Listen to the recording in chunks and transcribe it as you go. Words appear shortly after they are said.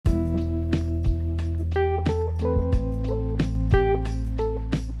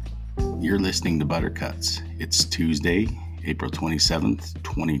You're listening to Buttercuts. It's Tuesday, April 27th,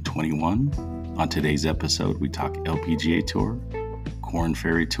 2021. On today's episode, we talk LPGA Tour, Korn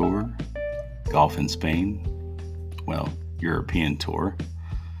Ferry Tour, golf in Spain, European Tour,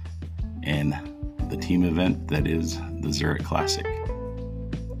 and the team event that is the Zurich Classic,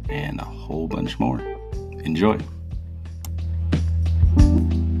 and a whole bunch more. Enjoy.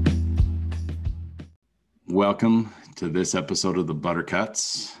 Welcome to this episode of the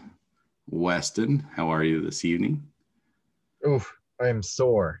Buttercuts. Weston, how are you this evening? Oof, I am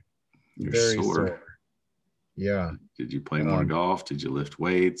sore. You're Very sore. Yeah. Did you play more golf? Did you lift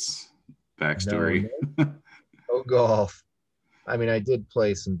weights? Backstory. No golf. I mean, I did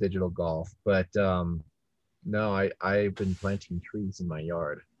play some digital golf, but no, I've been planting trees in my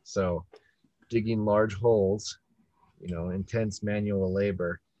yard. So digging large holes, intense manual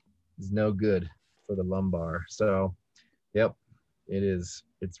labor is no good for the lumbar. So, yep,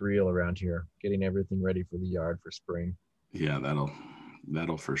 it's real around here, getting everything ready for the yard for spring. Yeah,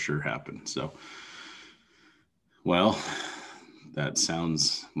 that'll for sure happen. So, well, that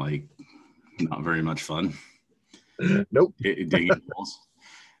sounds like not very much fun. Nope. Digging holes.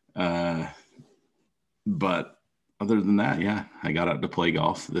 But other than that, yeah, I got out to play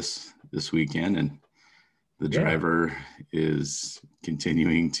golf this weekend, and the driver is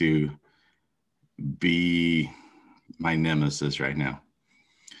continuing to be my nemesis right now.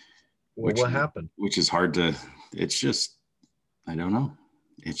 Well, what happened? Which is hard to, it's just, I don't know.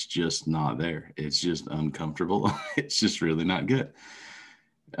 It's just not there. It's just uncomfortable. It's just really not good.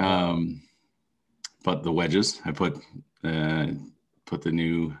 But the wedges, I put the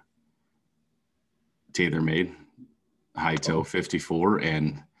new TaylorMade high toe 54,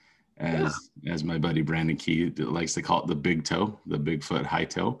 and as my buddy Brandon Key likes to call it, the big toe, the Bigfoot high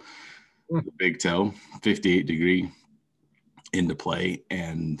toe, the big toe, 58 degree into play,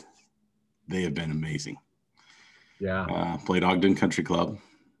 and they have been amazing. Yeah. Played Ogden Country Club,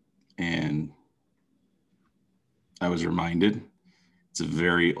 and I was reminded it's a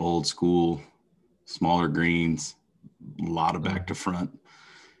very old school, smaller greens, a lot of back to front.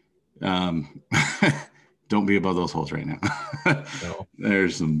 Don't be above those holes right now. No.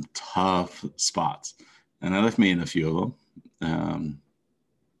 There's some tough spots, and I left me in a few of them.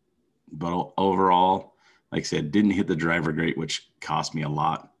 But overall, like I said, didn't hit the driver great, which cost me a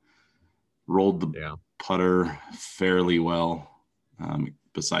lot. Rolled the putter fairly well,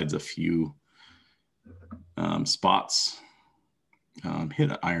 besides a few spots.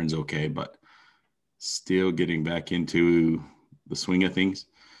 Hit irons okay, but still getting back into the swing of things.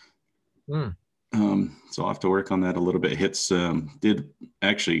 So I'll have to work on that a little bit. Hits did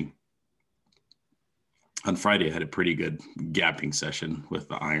actually on Friday, I had a pretty good gapping session with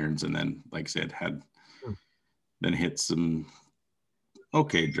the irons, and then, like I said, then hit some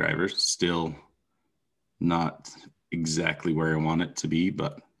okay drivers. Still not exactly where I want it to be,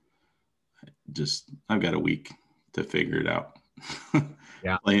 but I've got a week to figure it out.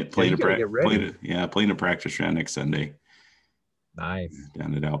 Playing a practice round next Sunday. Nice.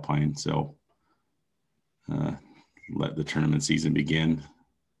 Down at Alpine. So let the tournament season begin.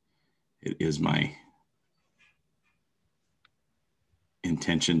 It is my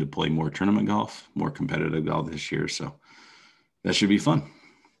intention to play more tournament golf, more competitive golf this year. So that should be fun.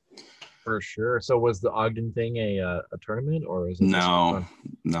 For sure. So was the Ogden thing a tournament, or is it No,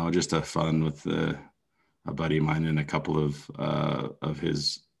 just a fun with a buddy of mine and a couple of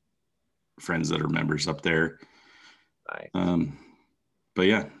his friends that are members up there. Nice. But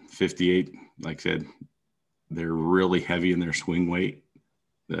yeah, 58, like I said, they're really heavy in their swing weight.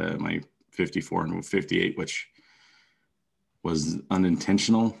 My 54 and 58, which was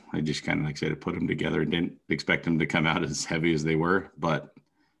unintentional. I just kind of, like I said, put them together and didn't expect them to come out as heavy as they were, but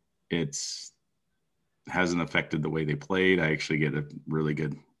hasn't affected the way they played. I actually get a really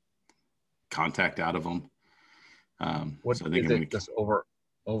good contact out of them. So I think is it just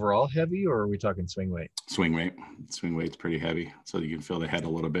overall heavy, or are we talking swing weight? Swing weight's pretty heavy, so you can feel the head a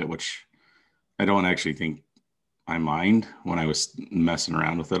little bit, which I don't actually think I mind when I was messing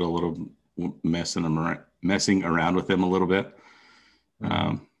around with it a little, messing around with them a little bit.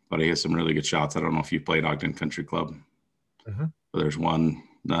 But I hit some really good shots. I don't know if you played Ogden Country Club. But there's one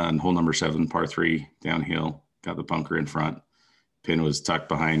on hole number 7, par 3, downhill, got the bunker in front. Pin was tucked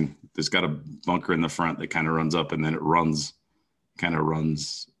behind. There's got a bunker in the front that kind of runs up, and then it runs.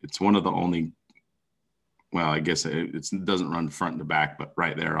 It's one of the only, I guess it doesn't run front to back, but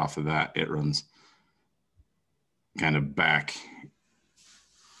right there off of that, it runs kind of back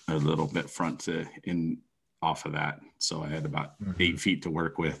a little bit front to in off of that. So I had about 8 feet to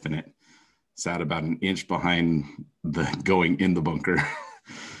work with, and it sat about an inch behind the going in the bunker.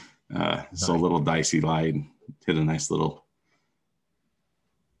 So a little dicey lie, hit a nice little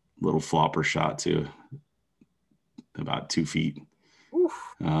flopper shot to about 2 feet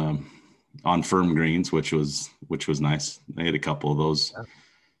on firm greens, which was nice. I had a couple of those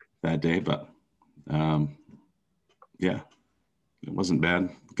that day, but yeah, it wasn't bad.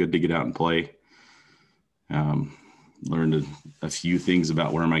 Good to get out and play. Learned a few things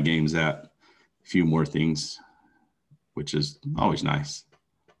about where my game's at, a few more things, which is always nice.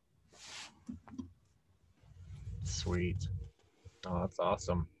 Sweet. Oh, that's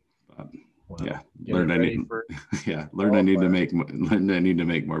awesome. Well, yeah, learned I need. Yeah, learned I need to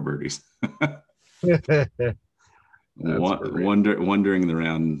make more birdies. Wondering the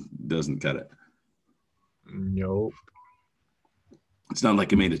round doesn't cut it. Nope. It's not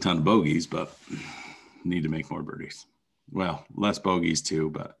like I made a ton of bogeys, but need to make more birdies. Well, less bogeys too,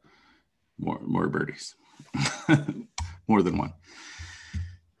 but more birdies. More than one.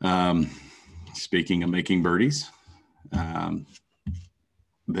 Speaking of making birdies, the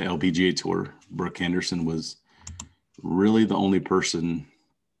LPGA Tour, Brooke Henderson was really the only person.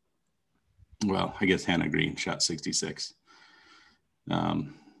 Well, I guess Hannah Green shot 66.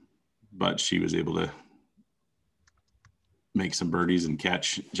 But she was able to make some birdies and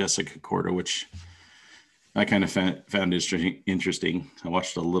catch Jessica Korda, which I kind of found interesting. I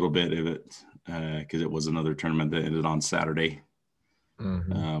watched a little bit of it because it was another tournament that ended on Saturday,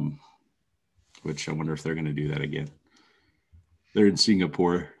 which I wonder if they're going to do that again. They're in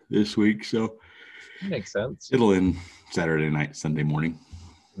Singapore this week, so makes sense. It'll end Saturday night, Sunday morning,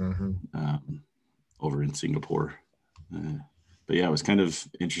 over in Singapore. But yeah, it was kind of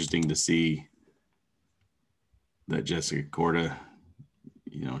interesting to see that Jessica Korda,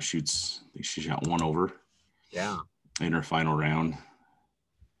 shoots. I think she shot 1 over. Yeah. In her final round,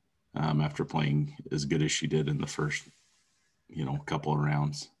 after playing as good as she did in the first, couple of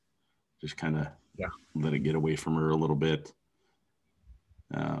rounds, just kind of let it get away from her a little bit.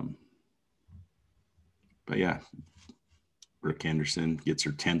 But yeah, Brooke Henderson gets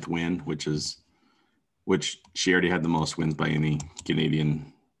her 10th win, which she already had the most wins by any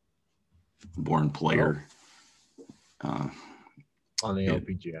Canadian-born player on the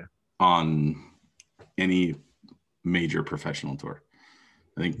LPGA. On any major professional tour.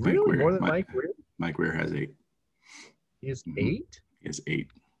 I think really? More than Mike Weir? Mike Weir has 8. He has 8? He has 8.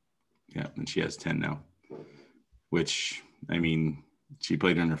 Yeah, and she has 10 now. Which, I mean, she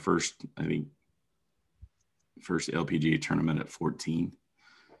played in her first LPGA tournament at 14.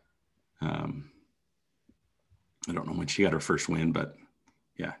 I don't know when she got her first win, but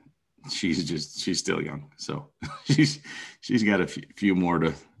yeah, she's still young. So she's got a few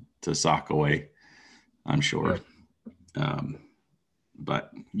more to sock away, I'm sure.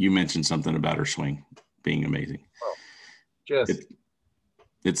 But you mentioned something about her swing being amazing. Well,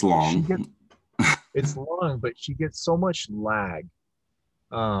 it's long. It's long, but she gets so much lag.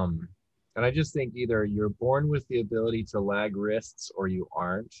 And I just think either you're born with the ability to lag wrists or you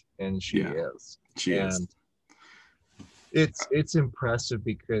aren't, and she is. She is. It's impressive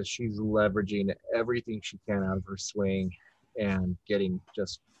because she's leveraging everything she can out of her swing and getting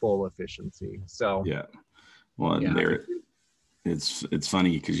just full efficiency. So yeah, well, there, it's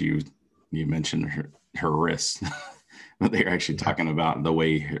funny because you mentioned her wrists, but they're actually talking about the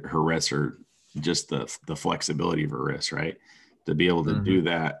way her wrists are, just the flexibility of her wrists, right? To be able to do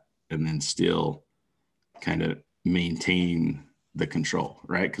that and then still kind of maintain the control,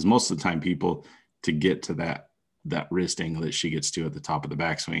 right? Because most of the time people, to get to that wrist angle that she gets to at the top of the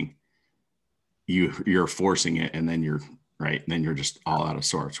backswing, you're forcing it, and then you're just all out of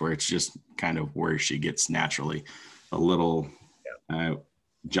sorts, where it's just kind of where she gets naturally a little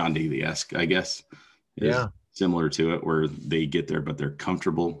John Daly-esque, I guess, is similar to it, where they get there, but they're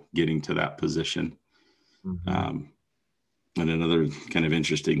comfortable getting to that position. And another kind of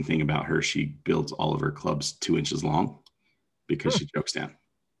interesting thing about her, she builds all of her clubs 2 inches long because she chokes down.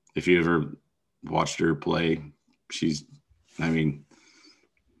 If you ever watched her play, she's, 2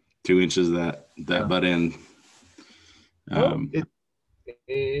 inches that butt end.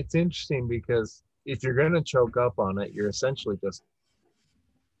 It's interesting because if you're going to choke up on it, you're essentially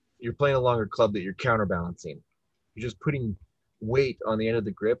you're playing a longer club that you're counterbalancing. You're just putting weight on the end of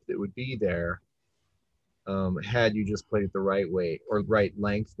the grip that would be there had you just played it the right way or right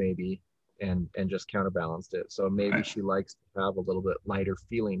length maybe and just counterbalanced it. So maybe she likes to have a little bit lighter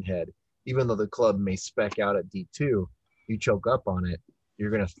feeling head. Even though the club may spec out at D2, you choke up on it,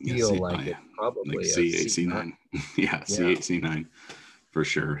 you're going to feel like it's probably like C8, C9. C8, C9 for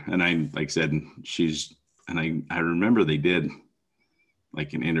sure. And I remember they did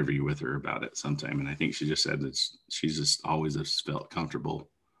like an interview with her about it sometime. And I think she just said that she's just always felt comfortable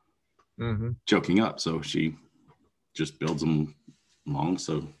choking up. So she just builds them long.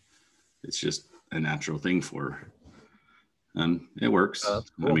 So it's just a natural thing for her. And it works. Oh, that's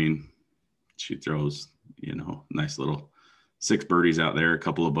cool. I mean, she throws, nice little 6 birdies out there, a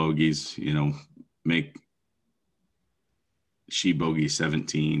couple of bogeys, she bogey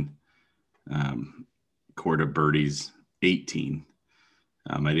 17, Korda birdies 18.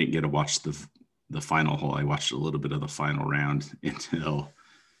 I didn't get to watch the final hole. I watched a little bit of the final round until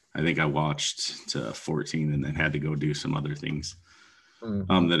I think I watched to 14 and then had to go do some other things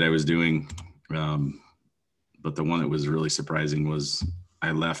that I was doing. But the one that was really surprising was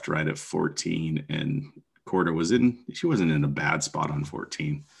I left right at 14 and Korda she wasn't in a bad spot on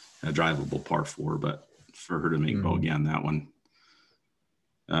 14, a drivable par 4, but for her to make bogey on that one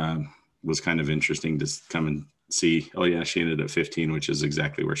was kind of interesting to come and see. Oh yeah, she ended at 15, which is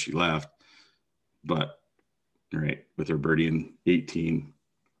exactly where she left. But right with her birdie in 18,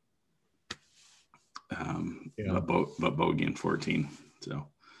 but bogey in 14. So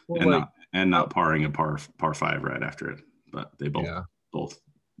not parring a par 5 right after it, but they both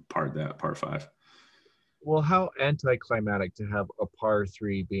parred that par 5. Well, how anticlimactic to have a par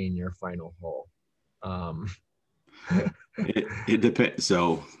 3 being your final hole. It depends.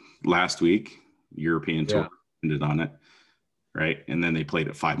 So last week, European Tour ended on it, right? And then they played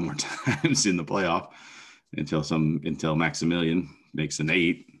it 5 more times in the playoff until Maximilian makes an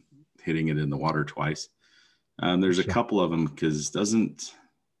 8, hitting it in the water twice. There's a couple of them because the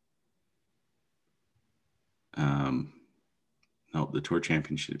Tour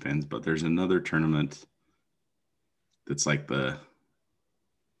Championship ends, but there's another tournament that's like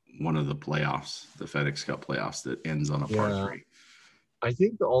one of the playoffs, the FedEx Cup playoffs, that ends on a par 3. I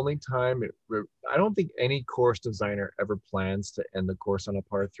think the only time I don't think any course designer ever plans to end the course on a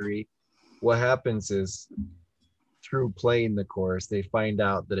par 3. What happens is through playing the course, they find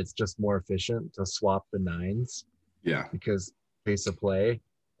out that it's just more efficient to swap the 9s. Yeah. Because pace of play.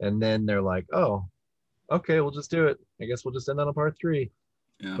 And then they're like, oh, okay, we'll just do it. I guess we'll just end on a par 3.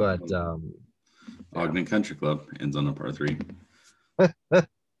 Yeah. But Ogden Country Club ends on a par 3. But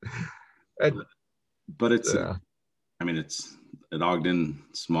it's it's at Ogden,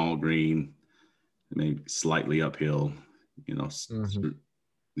 small green, maybe slightly uphill, you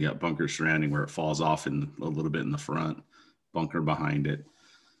got bunkers surrounding where it falls off in a little bit in the front, bunker behind it.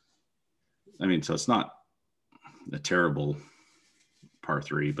 I mean, so it's not a terrible par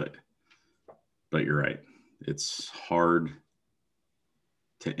 3, but you're right. It's hard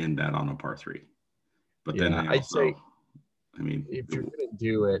to end that on a par 3. But then I'd say, if you're going to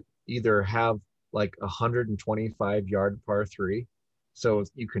do it, either have like 125-yard par 3, so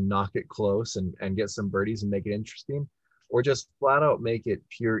you can knock it close and get some birdies and make it interesting, or just flat out make it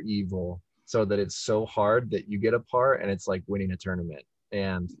pure evil so that it's so hard that you get a par and it's like winning a tournament.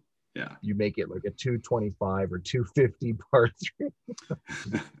 And you make it like a 225 or 250 par 3.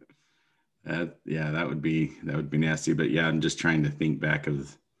 That would be nasty. But I'm just trying to think back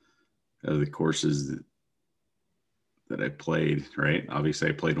of the courses that I played, right? Obviously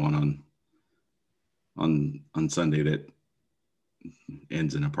I played one on Sunday that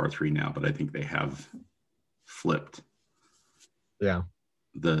ends in a par 3 now, but I think they have flipped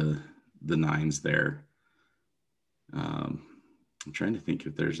the 9s there. I'm trying to think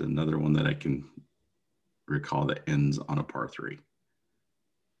if there's another one that I can recall that ends on a par 3.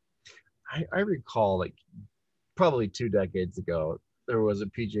 I recall like probably 2 decades ago, there was a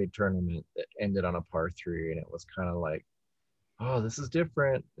PGA tournament that ended on a par 3, and it was kind of like, oh, this is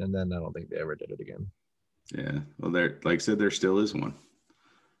different. And then I don't think they ever did it again. Yeah. Well, like I said, there still is one.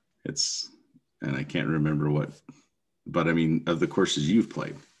 And I can't remember what, but I mean, of the courses you've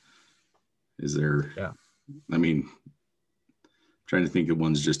played, is there, I mean, I'm trying to think of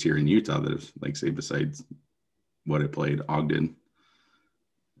ones just here in Utah that have, like, say, besides what I played, Ogden.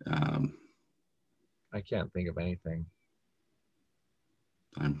 I can't think of anything.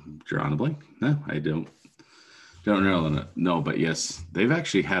 I'm drawing a blank. No, I don't know. No, but yes, they've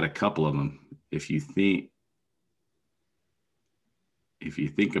actually had a couple of them. If you think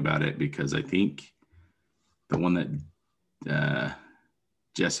about it, because I think the one that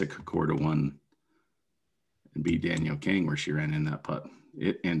Jessica Korda won and beat Danielle King, where she ran in that putt,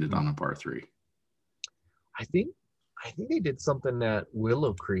 it ended on a par 3. I think they did something at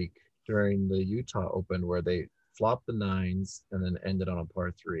Willow Creek during the Utah Open where they flopped the 9s and then ended on a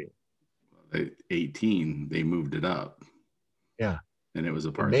par 3. At 18, they moved it up. Yeah. And it was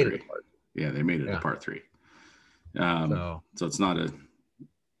a par 3. Yeah, they made it a par 3. So it's not an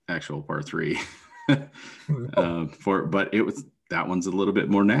actual par 3 but that one's a little bit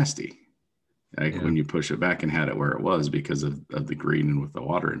more nasty Yeah. when you push it back and had it where it was because of the green and with the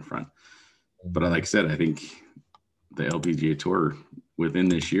water in front. But like I said, I think the LPGA Tour within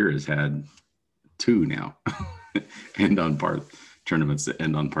this year has had 2 now end on par tournaments that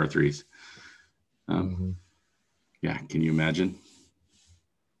end on par 3s. Yeah, can you imagine?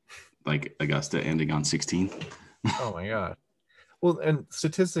 Like Augusta ending on 16? Oh my God. Well, and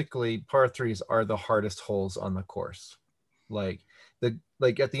statistically, par 3s are the hardest holes on the course. Like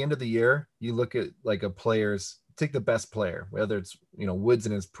at the end of the year, you look at like a player's, take the best player, whether it's Woods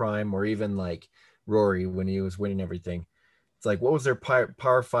in his prime or even like Rory when he was winning everything. It's like, what was their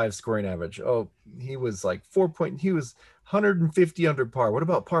par 5 scoring average? Oh, he was like he was 150 under par. What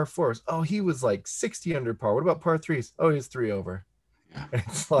about par 4s? Oh, he was like 60 under par. What about par 3s? Oh, he's 3 over. Yeah.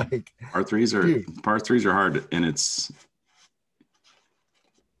 It's like par 3s are hard, and it's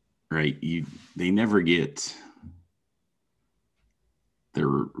right. They never get their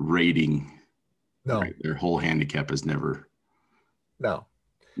rating. No. Right? Their whole handicap is never good.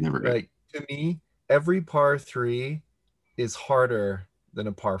 Like, to me, every par 3 is harder than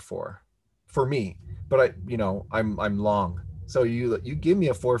a par 4 for me. But I'm long. So you give me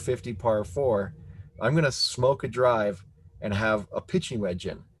a 450 par 4, I'm gonna smoke a drive and have a pitching wedge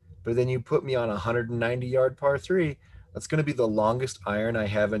in. But then you put me on a 190-yard par 3, that's gonna be the longest iron I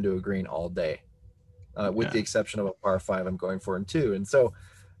have into a green all day, with the exception of a par 5 I'm going for in 2. And so,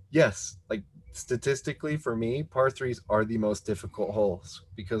 yes, like statistically for me, par 3s are the most difficult holes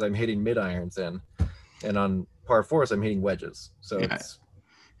because I'm hitting mid irons in, and on par 4s I'm hitting wedges. So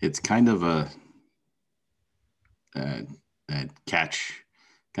it's kind of a catch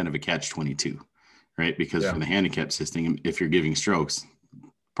 22, right? Because for the handicap system, if you're giving strokes,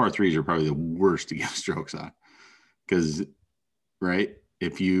 par 3s are probably the worst to give strokes on, because right,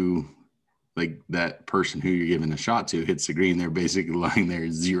 if you like that person who you're giving a shot to hits the green, they're basically lying there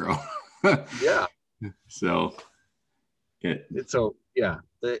 0. Yeah. So it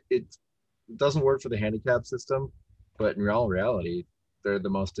doesn't work for the handicap system, but in reality, they're the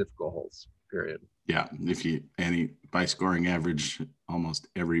most difficult holes, period. Yeah. By scoring average almost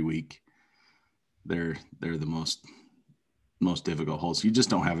every week, they're the most difficult holes. You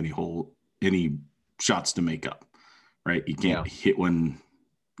just don't have any shots to make up, right? You can't hit one,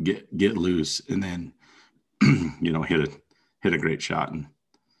 get loose, and then hit a great shot and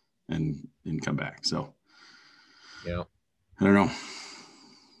come back. So yeah, I don't know.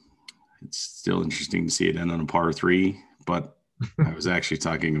 It's still interesting to see it end on a par 3, but I was actually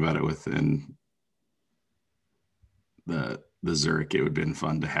talking about it within the Zurich. It would have been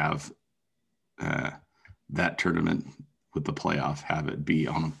fun to have that tournament with the playoff, have it be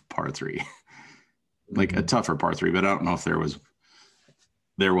on a par 3, like a tougher par 3. But I don't know if there was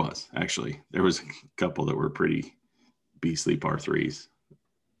a couple that were pretty beastly par 3s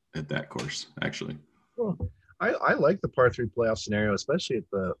at that course, actually. Well, I like the par 3 playoff scenario, especially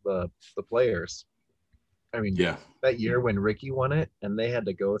at the players. I mean, that year when Ricky won it and they had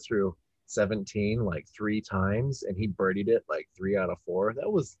to go through 17 like 3 times and he birdied it like 3 out of 4.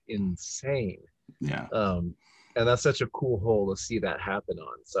 That was insane. Yeah. And that's such a cool hole to see that happen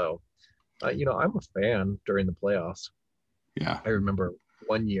on. So, I'm a fan during the playoffs. Yeah. I remember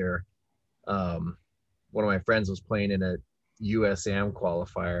one year, one of my friends was playing in a USAM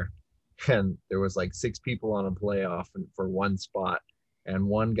qualifier, and there was like 6 people on a playoff for one spot, and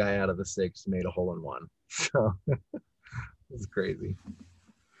one guy out of the 6 made a hole in one. So it's crazy.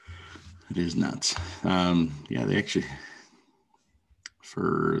 It is nuts. They actually,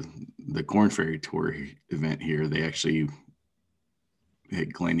 for the Corn Ferry Tour event here, they actually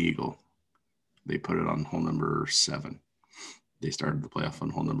hit Glen Eagle. They put it on hole number 7. They started the playoff on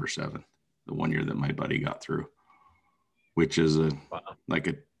hole number 7, the one year that my buddy got through, which is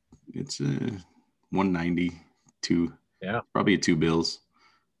it's a 192. Yeah. Probably a 2 bills,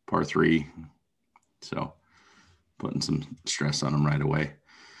 par 3. So putting some stress on them right away.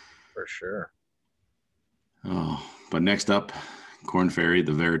 For sure. Oh, but next up, Corn Ferry,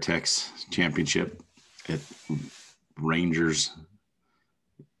 the Veritex Championship at Rangers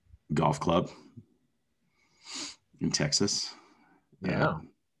Golf Club in Texas. Yeah.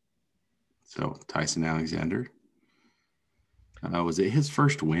 So Tyson Alexander, was it his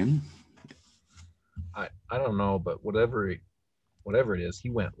first win? I don't know, but whatever it is, he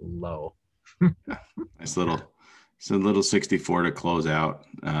went low. Nice little 64 to close out,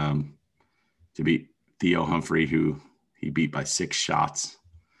 to beat Theo Humphrey, who he beat by 6 shots.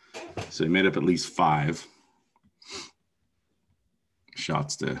 So he made up at least 5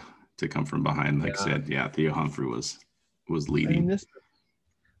 shots to come from behind. Like I said, Theo Humphrey was leading. I mean,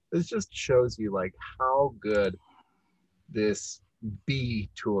 this just shows you like how good this B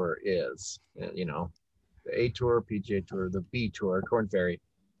tour is. The A tour, PGA tour, the B tour, Corn Ferry.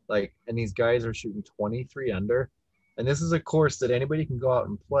 Like, and these guys are shooting 23 under. And this is a course that anybody can go out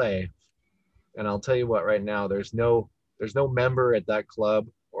and play. And I'll tell you what, right now, there's no member at that club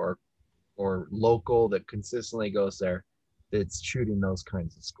or local that consistently goes there that's shooting those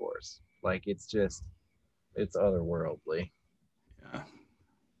kinds of scores. Like, it's otherworldly. Yeah,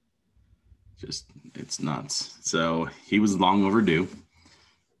 just it's nuts. So he was long overdue.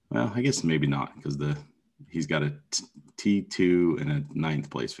 Well, I guess maybe not, because he's got a T2 and a ninth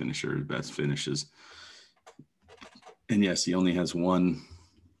place finisher, best finishes. And yes, he only has one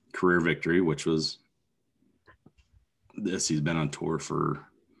career victory, which was this. He's been on tour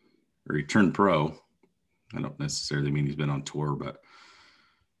or he turned pro. I don't necessarily mean he's been on tour, but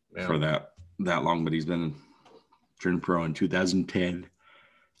for that long. But he's been turned pro in 2010.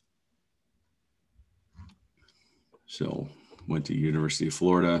 So went to University of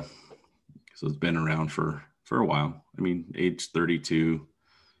Florida. So it's been around for a while. I mean, age 32,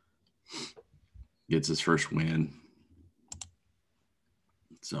 gets his first win.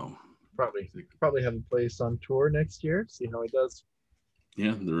 So probably have a place on tour next year. See how he does.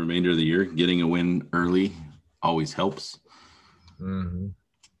 Yeah, the remainder of the year, getting a win early always helps. Mm-hmm.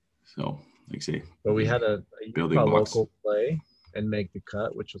 So, like I say, but we had a building blocks. Local play and make the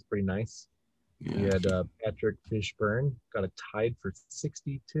cut, which was pretty nice. Yeah. We had Patrick Fishburne got a tied for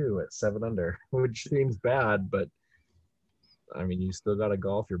 62 at 7 under, which seems bad, but I mean, you still got to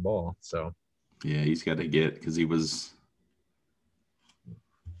golf your ball. So yeah, he's got to get, because he was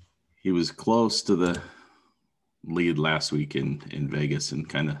close to the lead last week in Vegas and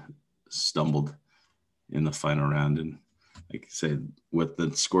kind of stumbled in the final round. And like I said, with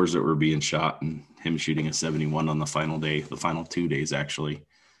the scores that were being shot and him shooting a 71 on the final day, the final 2 days actually.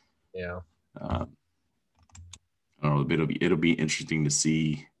 Yeah. I don't know. It'll be interesting to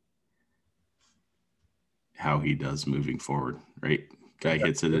see how he does moving forward. Right, guy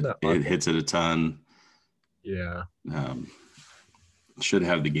hits it a ton. Yeah. Should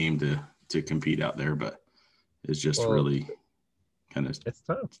have the game to compete out there, but it's just really kind of it's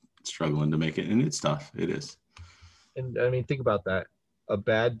tough, struggling to make it, and it's tough. It is. And I mean, think about that. A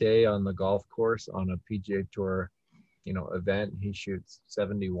bad day on the golf course on a PGA Tour, event, he shoots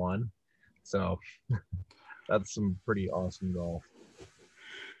 71. So that's some pretty awesome golf.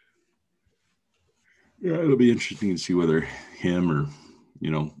 Yeah, it'll be interesting to see whether him or,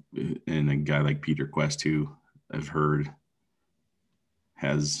 and a guy like Peter Quest, who I've heard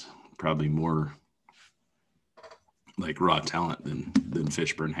has probably more like raw talent than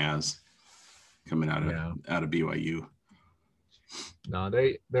Fishburne has coming out of BYU. No,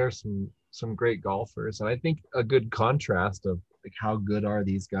 there's some great golfers, and I think a good contrast of like how good are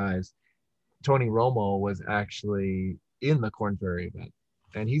these guys. Tony Romo was actually in the Corn Ferry event,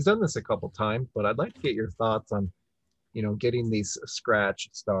 and he's done this a couple times, but I'd like to get your thoughts on, getting these scratch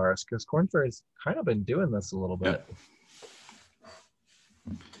stars, because Corn Ferry's kind of been doing this a little bit.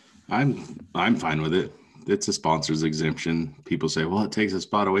 Yeah. I'm fine with it. It's a sponsor's exemption. People say, well, it takes a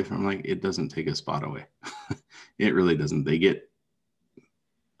spot away from. I'm like, it doesn't take a spot away. It really doesn't. The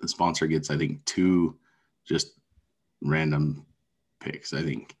sponsor gets, I think, 2 just random picks, I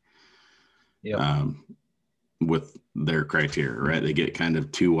think. Yeah. With their criteria, right? They get kind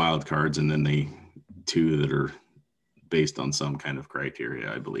of 2 wild cards, and then 2 that are based on some kind of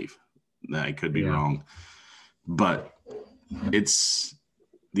criteria, I believe. I could be wrong, but it's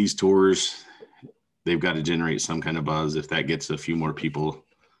these tours, they've got to generate some kind of buzz. If that gets a few more people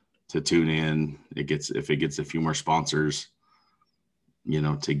to tune in, if it gets a few more sponsors,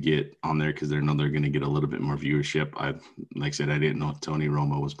 to get on there, because they know they're going to get a little bit more viewership. Like I said, I didn't know Tony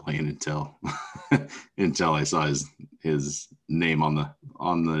Romo was playing until I saw his name on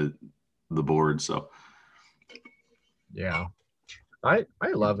the board. So yeah, I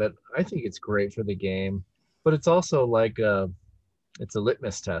love it. I think it's great for the game, but it's also like it's a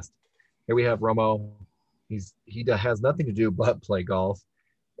litmus test. Here we have Romo. He has nothing to do but play golf,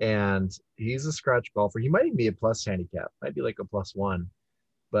 and he's a scratch golfer. He might even be a plus handicap, might be like a +1,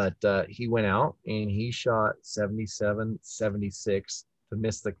 but he went out and he shot 77, 76 to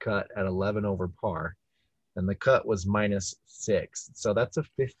miss the cut at 11 over par, and the cut was -6. So that's a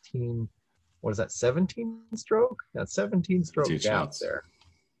 15. What is that? 17 stroke? That's 17 stroke gap shots there.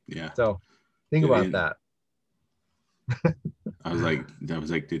 Yeah. So think about that. I was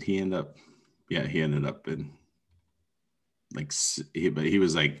like, did he end up? Yeah, he ended up in but he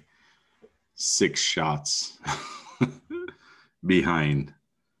was like 6 shots behind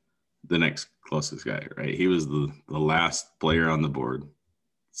the next closest guy, right? He was the last player on the board,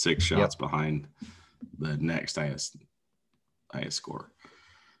 6 shots behind the next highest highest score.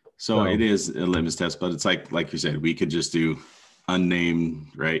 So No. it is a litmus test, but it's like you said, we could just do unnamed,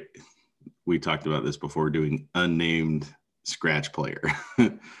 right? We talked about this before, doing unnamed scratch player,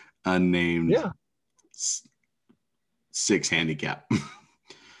 unnamed Yeah. 6 handicap,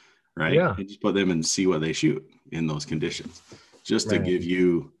 right? Yeah. And just put them and see what they shoot in those conditions, just to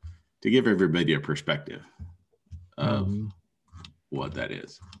Right. give everybody a perspective of Mhm. what that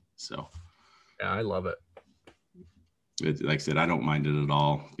is. So Yeah, I love it. like I said, I don't mind it at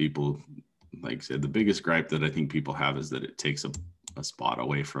all. People, like I said, the biggest gripe that I think people have is that it takes a spot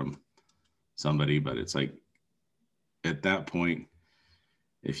away from somebody, but it's like at that point,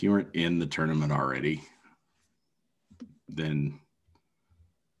 if you weren't in the tournament already, then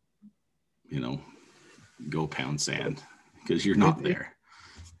go pound sand, because you're not there.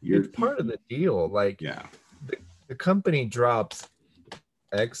 It's part of the deal. Like, yeah, the company drops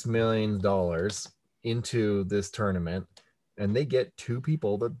X million dollars into this tournament, and they get 2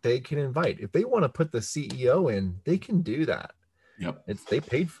 people that they can invite. If they want to put the CEO in, they can do that. yep. They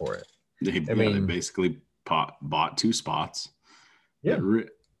paid for it. They basically bought 2 spots Yeah.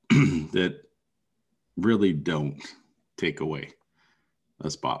 that really don't take away a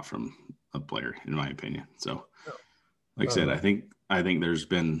spot from a player, in my opinion. So, like I said, I think there's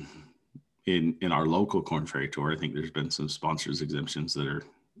been in our local Corn Ferry Tour, I think there's been some sponsors exemptions that are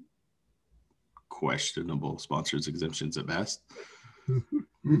questionable sponsors exemptions at best.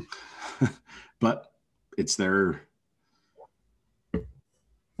 But it's their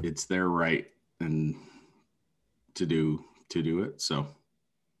right and to do it. So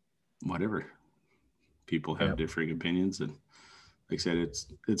whatever. People have differing opinions, and like I said,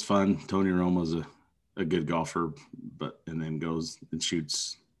 it's fun. Tony Romo's a good golfer, and then goes and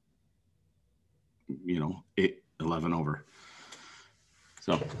shoots 11 over.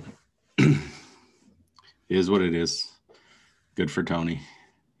 So it is what it is. Good for Tony.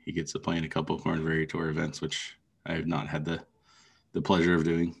 He gets to play in a couple of Corn Ferry Tour events, which I have not had the pleasure of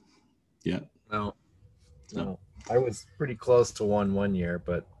doing yet. No. I was pretty close to one year,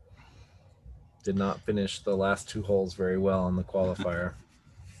 but did not finish the last 2 holes very well on the qualifier.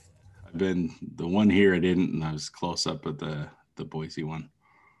 I've been the one here I didn't, and I was close up at the Boise one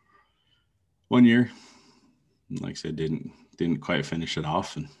year. Like I said, didn't quite finish it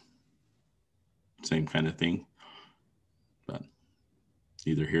off, and same kind of thing. But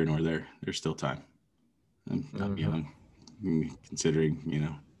neither here nor there. There's still time. I'm young, considering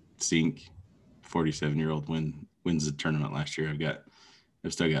Sink, 47-year-old wins the tournament last year.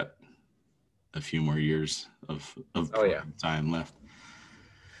 I've still got a few more years of time left.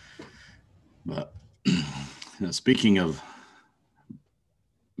 But speaking of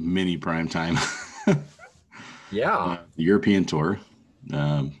mini prime time, European Tour,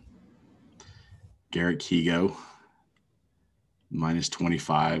 Garrett Higo, minus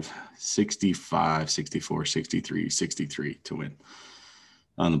 25, 65, 64, 63, 63 to win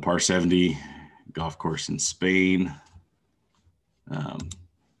on the par 70 golf course in Spain.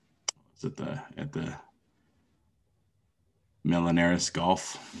 It's at the Melenares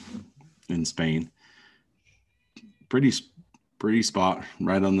Golf in Spain. Pretty spot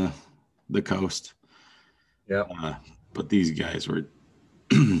right on the coast. Yeah. But these guys were,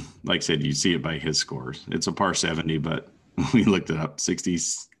 like I said, you see it by his scores. It's a par 70, but we looked it up,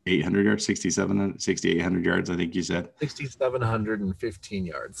 6,800 yards, 6,800 yards, I think you said. 6,715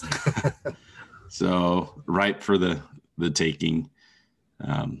 yards. So ripe for the taking.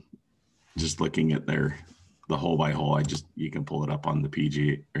 Just looking at the hole by hole, you can pull it up on the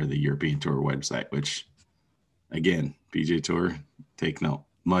PGA or the European Tour website, which again, PGA Tour, take note,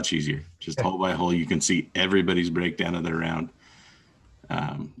 much easier. Just hole by hole, you can see everybody's breakdown of their round.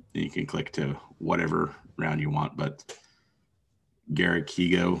 You can click to whatever round you want, but Garrett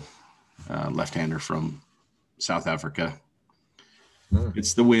Higo, left-hander from South Africa,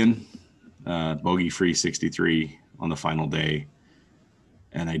 it's the win, bogey-free 63 on the final day.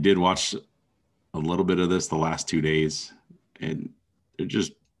 And I did watch a little bit of this the last 2 days, and they're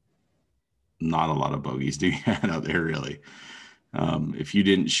just not a lot of bogeys to be had out there, really. If you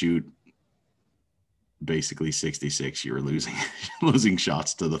didn't shoot basically 66, you were losing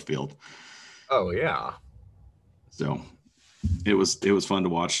shots to the field. Oh yeah. So it was fun to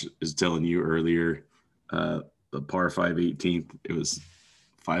watch. I was telling you earlier, the par 5 18th, it was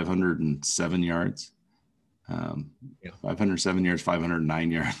 507 yards. 507 yards,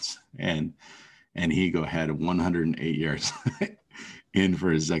 509 yards, and Higo had 108 yards in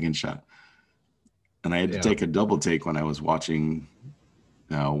for his second shot. And I had to take a double take when I was watching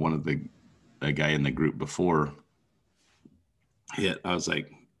one of the guy in the group before hit. I was like,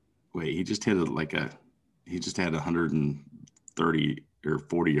 wait, he just had 130 30 or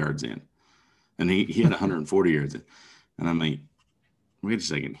 40 yards in. And he had 140 yards in. And I'm like, wait a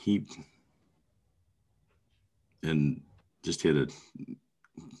second. And just hit a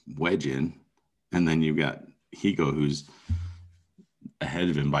wedge in. And then you've got Higo, who's ahead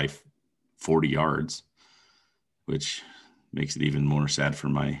of him by 40 yards, which makes it even more sad for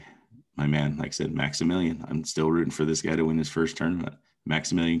my man. Like I said, Maximilian. I'm still rooting for this guy to win his first tournament.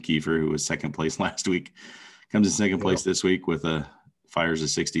 Maximilian Kiefer, who was second place last week, comes in second place this week with fires a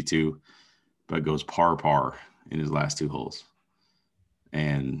 62, but goes par in his last 2 holes.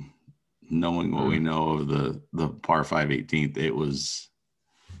 And knowing what we know of the par 5 18th, it was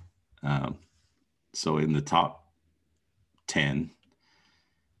so in the top 10,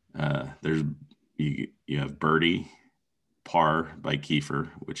 there's you have birdie, par by Kiefer,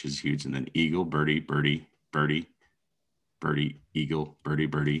 which is huge, and then eagle, birdie, birdie, birdie, birdie, eagle, birdie,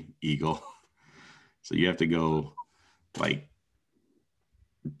 birdie, eagle. So you have to go like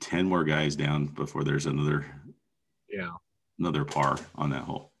 10 more guys down before there's another par on that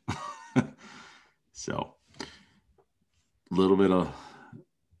hole. So a little bit of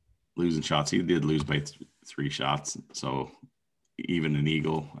losing shots. He did lose by 3 shots. So even an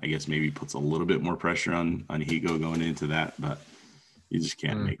eagle, I guess, maybe puts a little bit more pressure on Higo going into that, but you just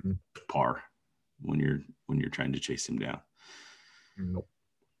can't make par when you're trying to chase him down. Nope.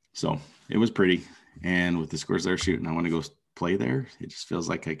 So it was pretty. And with the scores they're shooting, I want to go play there. It just feels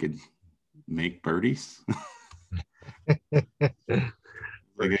like I could make birdies.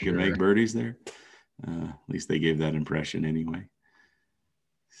 Like I could make birdies there. At least they gave that impression anyway.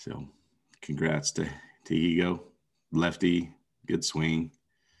 So congrats to Higo. Lefty, good swing.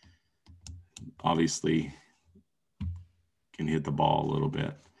 Obviously can hit the ball a little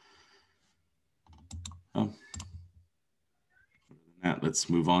bit. Let's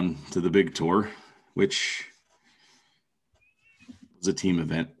move on to the big tour, which was a team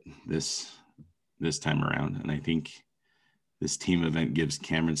event this time around. And I think this team event gives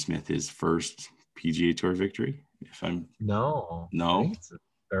Cameron Smith his first PGA Tour victory. No, it's his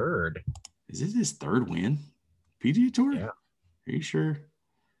third. Is it his third win? PGA Tour? Yeah. Are you sure?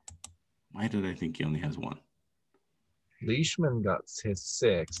 Why did I think he only has one? Leishman got his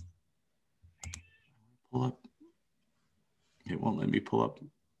 6th. Pull up. It won't let me pull up.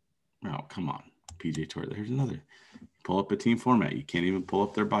 Oh, come on. PGA Tour. There's another. Pull up a team format. You can't even pull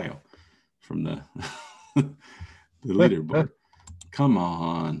up their bio from the the leaderboard. Come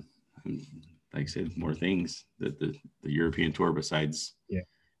on. And like I said, more things that the European Tour besides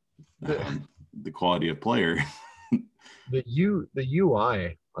the quality of player. The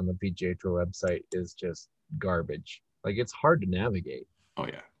UI on the PGA Tour website is just garbage. Like, it's hard to navigate. Oh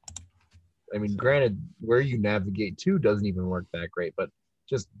yeah. I mean, granted, where you navigate to doesn't even work that great, but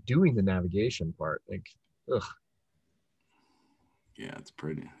just doing the navigation part, like, ugh. Yeah, it's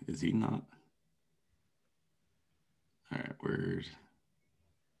pretty. Is he not? All right, where's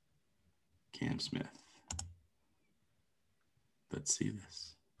Cam Smith? Let's see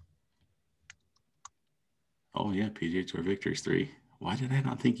this. Oh yeah, PGA Tour victories 3. Why did I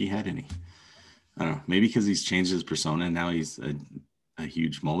not think he had any? I don't know. Maybe because he's changed his persona and now he's a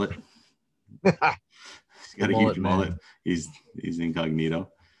huge mullet. He's got a huge mullet. He's incognito.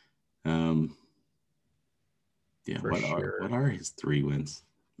 Yeah. What are his 3 wins?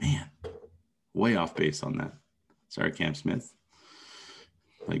 Man, way off base on that. Sorry, Cam Smith.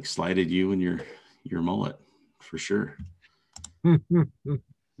 Like slided you and your mullet for sure. One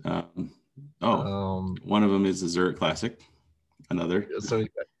of them is the Zurich Classic. Another. So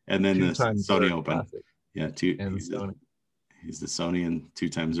and then the Sony Zurich Open. Classic. Yeah, 2. He's the Sony and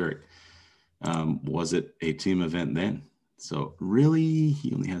 2-time Zurich. Was it a team event then? So really,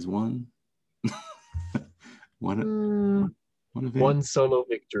 he only has one. One event. One solo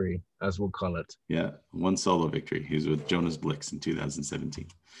victory, as we'll call it. Yeah, one solo victory. He was with Jonas Blix in 2017.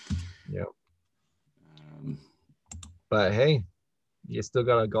 Yeah. But hey, you still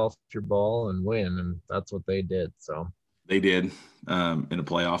got to golf your ball and win, and that's what they did. So they did in a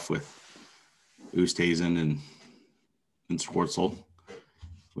playoff with Oosthuizen and Schwartzel,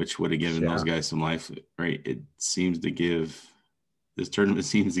 which would have given those guys some life, right? This tournament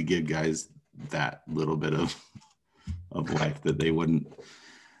seems to give guys that little bit of life that they wouldn't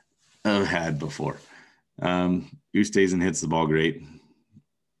have had before. Oosthuizen hits the ball great.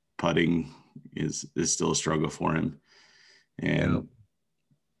 Putting is still a struggle for him, and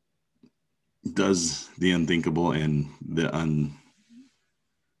does the unthinkable and the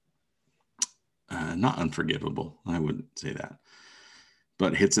not unforgivable. I wouldn't say that,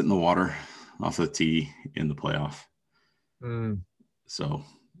 but hits it in the water off the tee in the playoff. So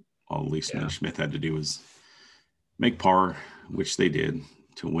all Leishman and Smith had to do was make par, which they did,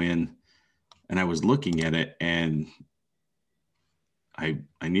 to win. And I was looking at it, and I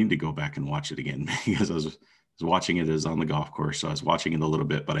need to go back and watch it again because I was watching it as on the golf course. So I was watching it a little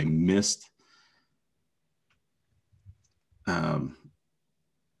bit, but I missed I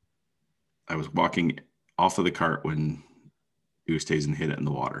was walking off of the cart when Oosthuizen hit it in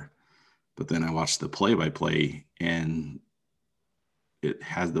the water. But then I watched the play-by-play, and it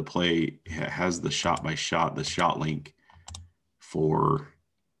has the shot by shot, the shot link for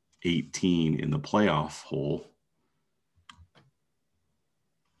 18 in the playoff hole.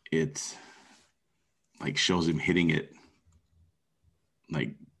 It like shows him hitting it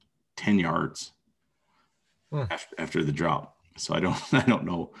like 10 yards after the drop. So I don't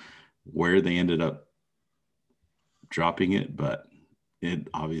know where they ended up dropping it, but it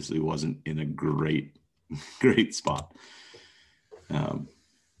obviously wasn't in a great spot.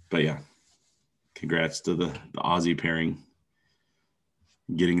 But yeah, congrats to the Aussie pairing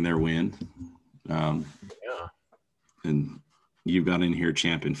getting their win. And you've got in here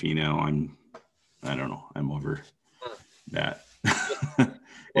Champ and Finau. I don't know. I'm over that.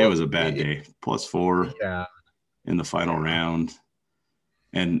 It was a bad day. +4 in the final round.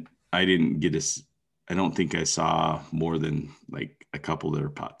 And I don't think I saw more than like a couple of their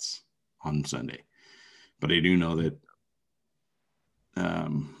putts on Sunday. But I do know that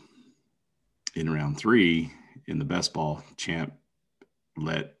in round 3 in the best ball, Champ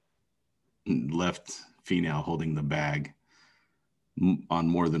left Finau holding the bag on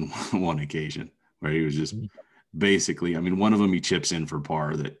more than one occasion, where he was just basically, I mean, one of them he chips in for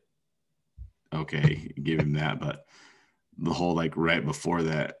par, that okay, give him that, but the hole like right before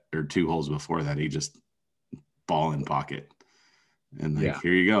that, or 2 holes before that, he just ball in pocket and like,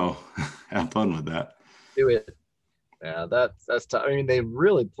 here you go. Have fun with that. Do it. Yeah, that's tough. I mean, they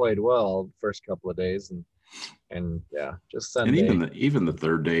really played well the first couple of days, and yeah, just Sunday. And even the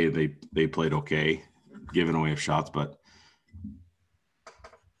third day, they played okay, giving away shots, but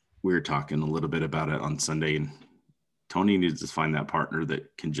we were talking a little bit about it on Sunday, and Tony needs to find that partner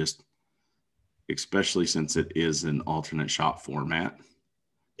that can just, especially since it is an alternate shot format.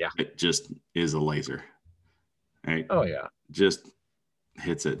 Yeah. It just is a laser. Right? Oh yeah. Just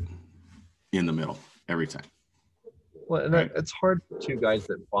hits it in the middle every time. Well, and right. It's hard for 2 guys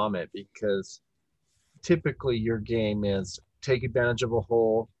that vomit, because typically your game is take advantage of a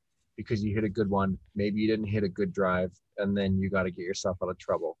hole because you hit a good one. Maybe you didn't hit a good drive, and then you got to get yourself out of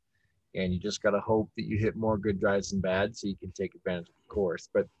trouble. And you just got to hope that you hit more good drives than bad so you can take advantage of the course.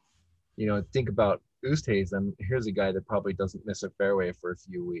 But, you know, think about Oosthuizen. Here's a guy that probably doesn't miss a fairway for a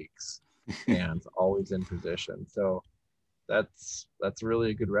few weeks and always in position. So that's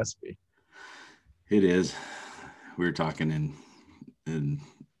really a good recipe. It is. We were talking, and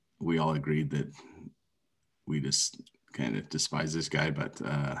we all agreed that we just kind of despise this guy, but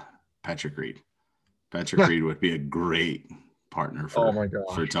Patrick Reed would be a great partner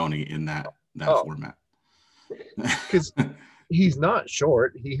for Tony in that format. Because he's not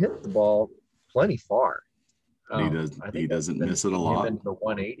short. He hits the ball plenty far. He doesn't miss it a lot. In the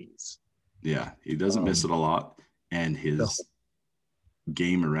 180s. Yeah, he doesn't miss it a lot, and his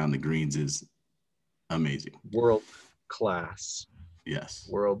game around the greens is amazing. World class. Yes.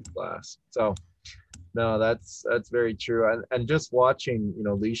 World class. So no, that's very true. And just watching, you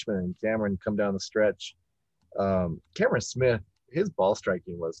know, Leishman and Cameron come down the stretch, Cameron Smith, his ball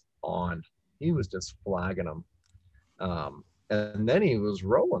striking was on. He was just flagging them. And then he was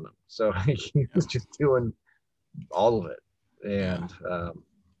rolling them. So he was just doing all of it. And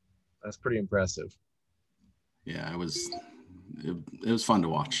that's pretty impressive. Yeah, it was fun to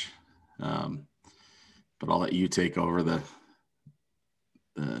watch. But I'll let you take over the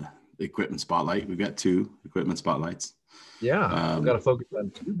equipment spotlight. We've got 2 equipment spotlights. Yeah, we've got to focus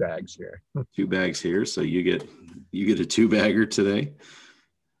on 2 bags here. 2 bags here, so you get a 2-bagger today.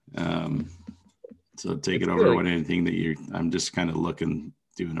 So take it over good. With anything that I'm just kind of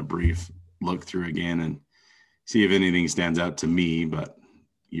doing a brief look through again and see if anything stands out to me. But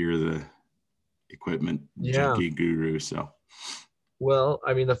you're the equipment junkie guru, so. Well,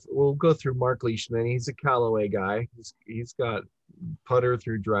 I mean, we'll go through Mark Leishman. He's a Callaway guy. He's got putter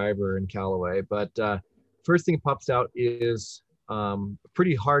through driver in Callaway. But first thing that pops out is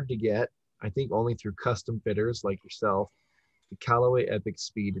pretty hard to get, I think only through custom fitters like yourself, the Callaway Epic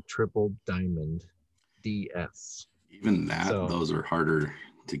Speed Triple Diamond DS. Even that, those are harder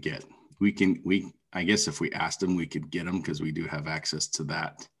to get. I guess if we asked them, we could get them because we do have access to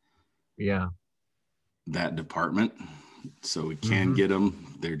that. Yeah. That department. So we can get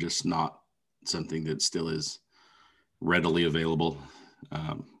them. They're just not something that still is readily available.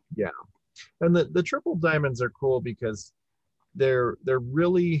 And the triple diamonds are cool because they're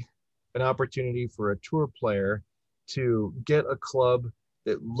really an opportunity for a tour player to get a club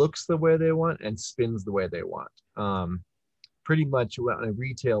that looks the way they want and spins the way they want. Pretty much on a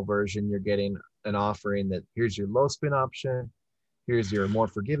retail version, you're getting an offering that here's your low spin option, here's your more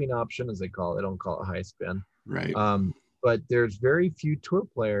forgiving option, as they call it. They don't call it high spin. Right. But there's very few tour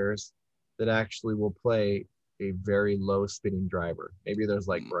players that actually will play a very low spinning driver. Maybe there's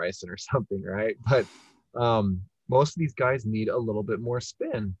like Bryson or something, right? But most of these guys need a little bit more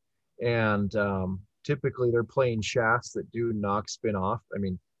spin. And typically they're playing shafts that do knock spin off. I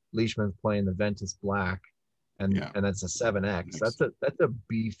mean, Leishman's playing the Ventus Black, and that's a 7X. That's a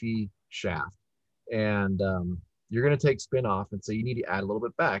beefy shaft. And you're going to take spin off. And so you need to add a little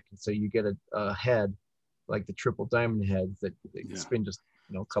bit back. And so you get a head like the triple diamond heads that spin just,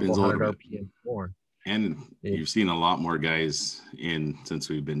 a couple hundred RPM more. And you've seen a lot more guys since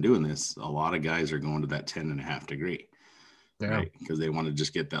we've been doing this, a lot of guys are going to that 10.5 degree, right? Because they want to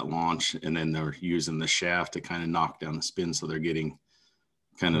just get that launch, and then they're using the shaft to kind of knock down the spin. So they're getting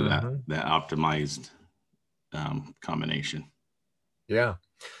kind of that optimized combination. Yeah.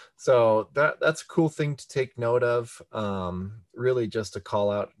 So that's a cool thing to take note of. Really just to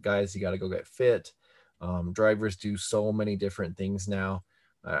call out, guys, you got to go get fit. Drivers do so many different things now.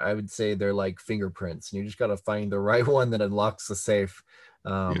 I would say they're like fingerprints, and you just got to find the right one that unlocks the safe.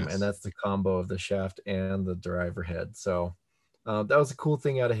 And that's the combo of the shaft and the driver head. So that was a cool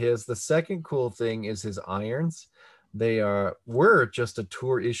thing out of his. The second cool thing is his irons. They were just a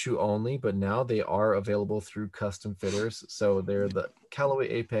tour issue only, but now they are available through custom fitters. So they're the Callaway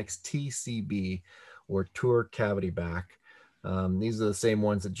Apex TCB, or Tour Cavity Back. These are the same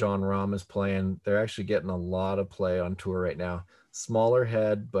ones that John Rahm is playing. They're actually getting a lot of play on tour right now. Smaller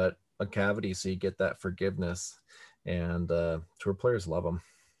head, but a cavity, so you get that forgiveness, and tour players love them.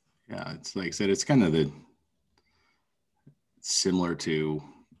 Yeah, it's like I said, it's kind of similar to,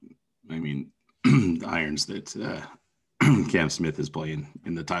 the irons that Cam Smith is playing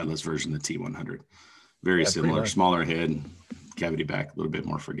in the Titleist version, the T100. Very similar, smaller head, cavity back, a little bit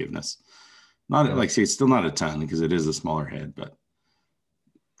more forgiveness. Not like I say, it's still not a ton because it is a smaller head, but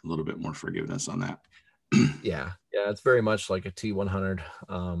a little bit more forgiveness on that. Yeah, it's very much like a T100.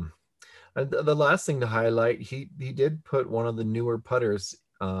 The last thing to highlight, he did put one of the newer putters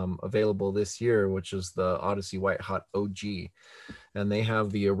available this year, which is the Odyssey White Hot OG, and they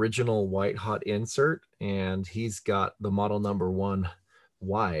have the original White Hot insert, and he's got the model number 1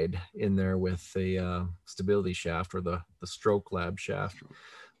 wide in there with the stability shaft, or the Stroke Lab shaft.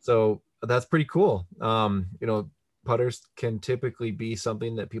 So that's pretty cool. Putters can typically be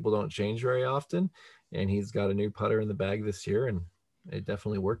something that people don't change very often, and he's got a new putter in the bag this year, and it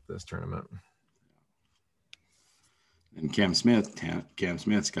definitely worked this tournament. And Cam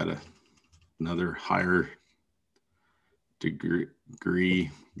Smith's got another higher degree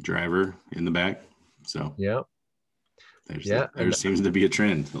driver in the bag. So there seems to be a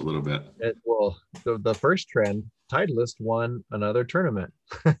trend a little bit. The first trend, Titleist won another tournament,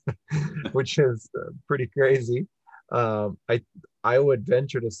 which is pretty crazy. I would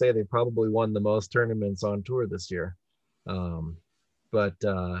venture to say they probably won the most tournaments on tour this year. Playing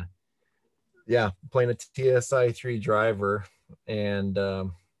a TSI 3 driver, and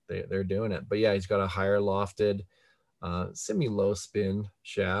they're doing it. But yeah, he's got a higher lofted, semi-low spin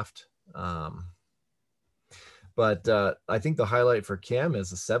shaft. But I think the highlight for Cam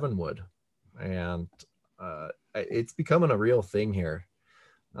is a 7-wood, and it's becoming a real thing here.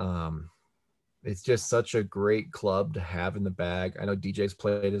 It's just such a great club to have in the bag. I know DJ's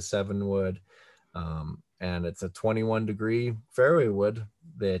played a 7-wood, and it's a 21 degree fairway wood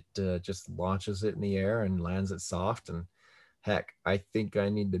that just launches it in the air and lands it soft. And heck, I think I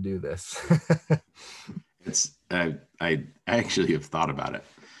need to do this. I actually have thought about it.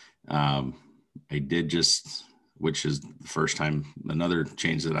 I did which is the first time, another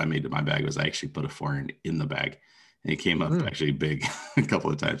change that I made to my bag was I actually put a 4-iron in the bag. And it came up actually big a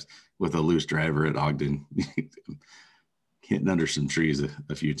couple of times with a loose driver at Ogden, hitting under some trees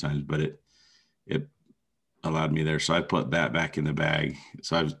a few times, but it allowed me there. So I put that back in the bag.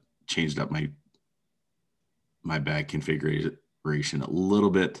 So I've changed up my bag configuration a little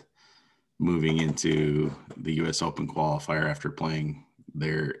bit, moving into the US Open qualifier after playing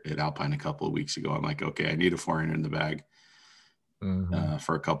there at Alpine a couple of weeks ago. I'm like, okay, I need a 4-iron in the bag.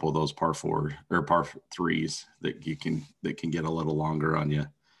 For a couple of those par 4 or par 3s that can get a little longer on you.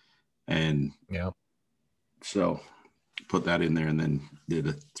 And so put that in there, and then did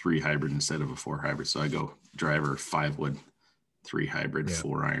a 3 hybrid instead of a 4 hybrid. So I go driver 5-wood, 3 hybrid,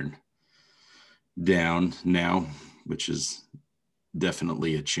 4-iron down now, which is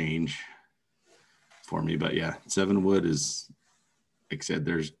definitely a change. for me. But yeah, 7-wood is, like I said,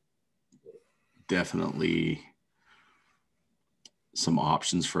 there's definitely some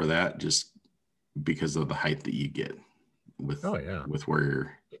options for that just because of the height that you get with with where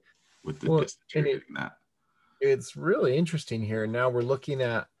you're with the distance you're hitting that. It's really interesting here. Now we're looking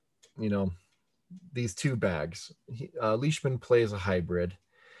at, these two bags. Leishman plays a hybrid,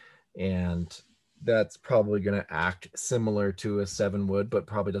 and that's probably going to act similar to a 7-wood, but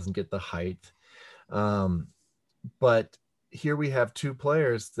probably doesn't get the height. But here we have two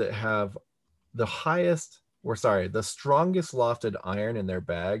players that have the strongest lofted iron in their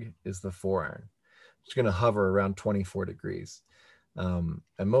bag is the 4-iron. It's going to hover around 24 degrees. And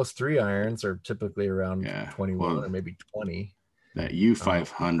most 3-irons are typically around 21 or maybe 20. That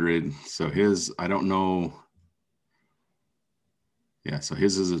U500, so his, I don't know. Yeah, so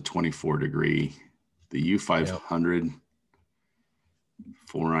his is a 24 degree. The U500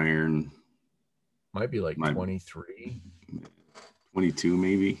 4-iron might be like 23. 22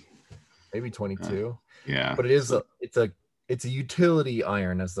 maybe. Maybe 22. Yeah. But it's a utility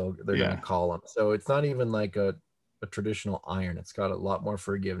iron, as they're going to call them. So it's not even like a traditional iron. It's got a lot more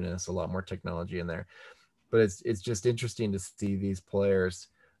forgiveness, a lot more technology in there. But it's just interesting to see these players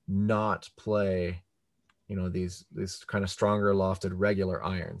not play, these kind of stronger lofted regular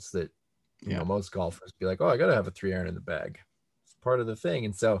irons that most golfers be like, oh, I got to have a 3-iron in the bag. It's part of the thing.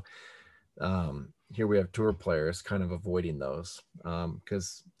 And so here we have tour players kind of avoiding those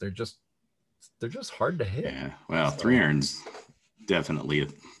because they're just hard to hit. Yeah, well, 3-irons definitely a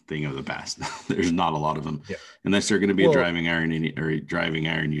thing of the past. There's not a lot of them unless they're going to be a driving iron or driving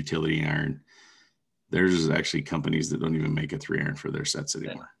iron, utility iron. There's actually companies that don't even make a 3-iron for their sets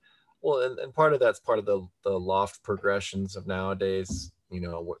anymore. Well, and part of that's part of the loft progressions of nowadays,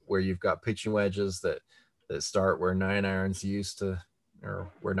 where you've got pitching wedges that start where 9-irons used to, or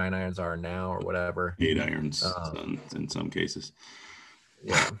where 9-irons are now, or whatever. 8-irons in some cases.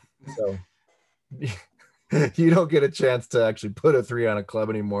 Yeah. So you don't get a chance to actually put a 3 on a club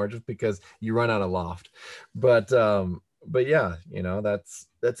anymore just because you run out of loft. But yeah,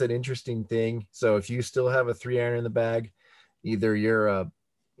 that's an interesting thing. So if you still have a 3-iron in the bag, either you're a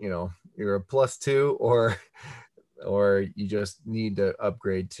 +2 or you just need to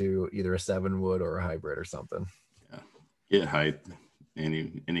upgrade to either a 7-wood or a hybrid or something. Yeah. Get height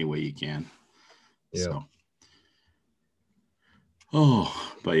any way you can. Yeah. So.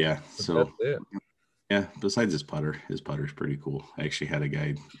 Oh, but yeah. So that's it. Yeah, besides his putter's pretty cool. I actually had a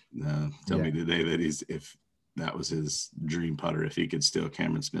guy tell me today that if that was his dream putter, if he could steal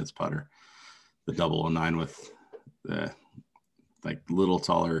Cameron Smith's putter, the 009 with the like little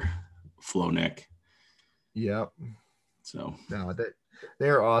taller flow neck. Yep. So no,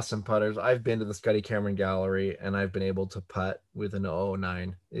 they're awesome putters. I've been to the Scotty Cameron Gallery and I've been able to putt with an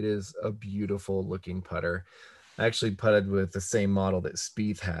 009. It is a beautiful looking putter. I actually putted with the same model that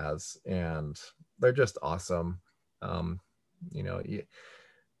Spieth has, and they're just awesome. A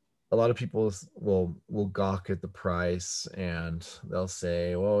lot of people will gawk at the price and they'll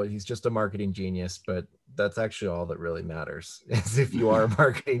say, well, he's just a marketing genius, but that's actually all that really matters is if you are a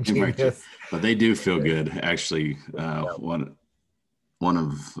marketing genius. But they do feel good. Actually, one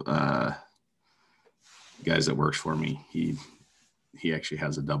of guys that works for me, he actually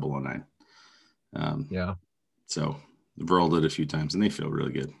has a 009. So I've rolled it a few times and they feel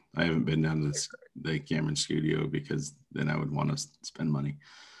really good. I haven't been down to the Cameron studio because then I would want to spend money.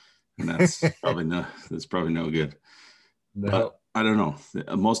 And that's probably no good. No. But I don't know.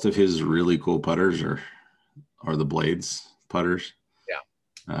 Most of his really cool putters are the blades putters. Yeah.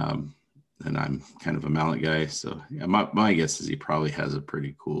 And I'm kind of a mallet guy. So yeah, my guess is he probably has a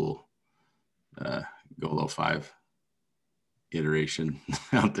pretty cool Golo 5 iteration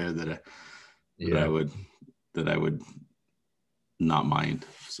out there that I would not mind.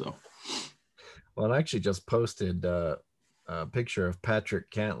 So, well, I actually just posted a picture of Patrick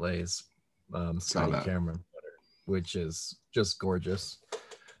Cantlay's Scotty Cameron putter, which is just gorgeous.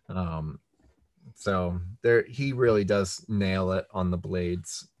 So he really does nail it on the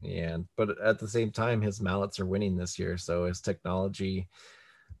blades, but at the same time, his mallets are winning this year. So his technology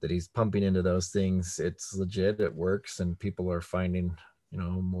that he's pumping into those things, it's legit, it works, and people are finding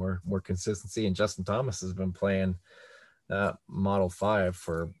more consistency. And Justin Thomas has been playing Model 5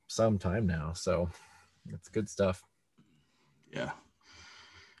 for some time now, so it's good stuff. Yeah.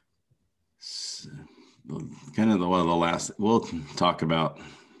 Kind of one of the last, we'll talk about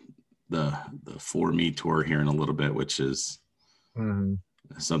the For Me tour here in a little bit, which is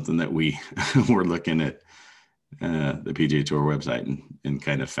something that we were looking at the PGA Tour website and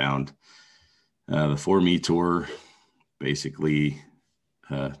kind of found the For Me tour, basically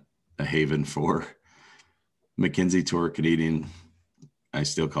a haven for Mackenzie Tour Canadian. I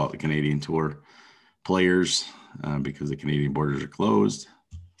still call it the Canadian Tour players because the Canadian borders are closed.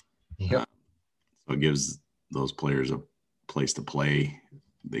 Yep. So it gives those players a place to play.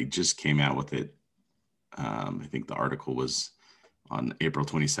 They just came out with it. I think the article was on April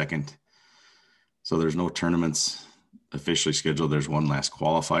 22nd. So there's no tournaments officially scheduled. There's one last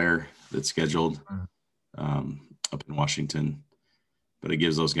qualifier that's scheduled up in Washington, but it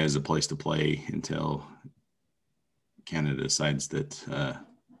gives those guys a place to play until Canada decides that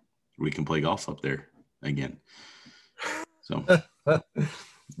we can play golf up there again. So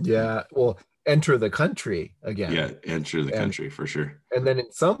yeah, well, enter the country again. Yeah, enter the country for sure. And then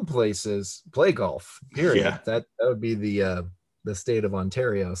in some places play golf, period. Yeah. That would be the state of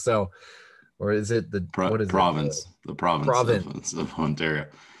Ontario. So, or is it the what is province? It? The province of Ontario.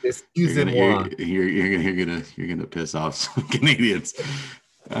 Excusez-moi. You're gonna piss off some Canadians.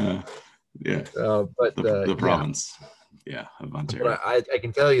 Yeah. But the province. Yeah, of Ontario. But I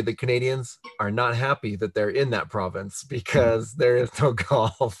can tell you the Canadians are not happy that they're in that province because there is no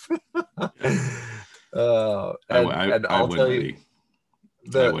golf. I'll tell you,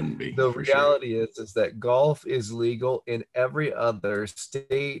 the reality is that golf is legal in every other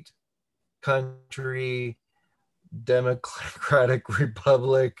state, country, democratic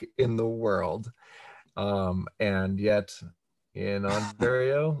republic in the world, and yet in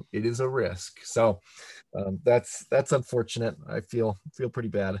Ontario it is a risk. So that's unfortunate. I feel pretty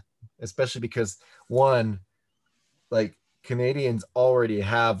bad, especially because one, like, Canadians already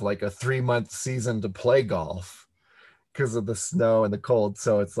have like a 3-month season to play golf because of the snow and the cold.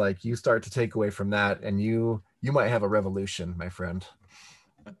 So it's like you start to take away from that and you might have a revolution, my friend.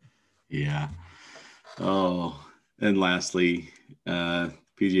 Yeah. Oh, and lastly,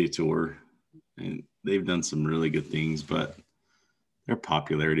 PGA Tour, and they've done some really good things, but their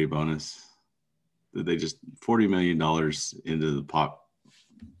popularity bonus, they just $40 million into the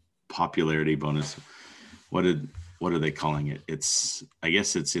popularity bonus. What are they calling it? I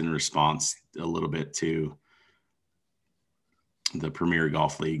guess it's in response a little bit to the Premier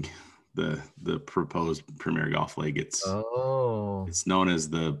Golf League, the proposed Premier Golf League. It's known as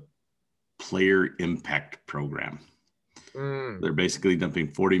the Player Impact Program. They're basically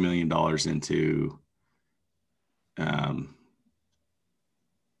dumping $40 million into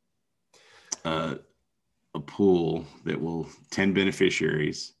a pool that will 10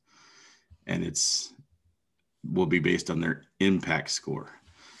 beneficiaries, and will be based on their impact score.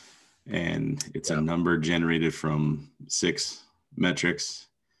 And it's a number generated from 6 metrics.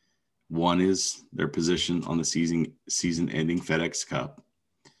 One is their position on the season-ending FedEx Cup.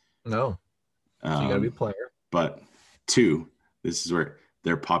 No. So you got to be a player. But 2, this is where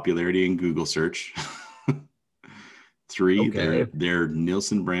their popularity in Google search. 3, their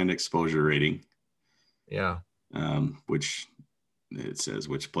Nielsen brand exposure rating. Yeah. Which it says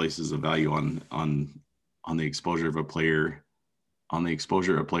which places a value on the exposure of a player, on the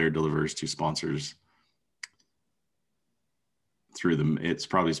exposure a player delivers to sponsors through them. It's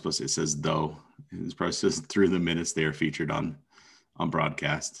probably supposed to, it says through the minutes they are featured on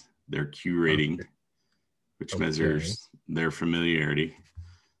broadcast. Their Q rating, which measures their familiarity.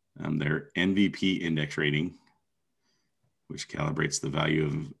 Their MVP index rating, which calibrates the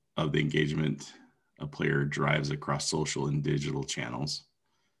value of the engagement a player drives across social and digital channels.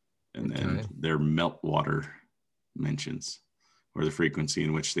 And then their meltwater mentions, or the frequency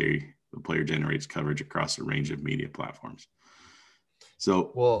in which the player generates coverage across a range of media platforms.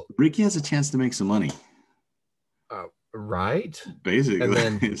 So Ricky has a chance to make some money. Right? Basically.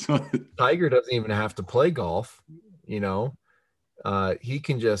 And then Tiger doesn't even have to play golf, he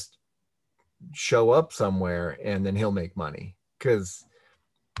can just show up somewhere and then he'll make money. Because,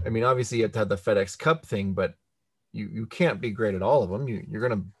 I mean, obviously you have to have the FedEx Cup thing, but you can't be great at all of them. You're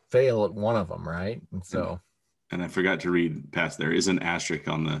going to fail at one of them, right? And so... And I forgot to read past, there is an asterisk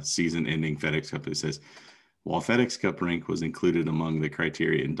on the season-ending FedEx Cup that says, while FedEx Cup rank was included among the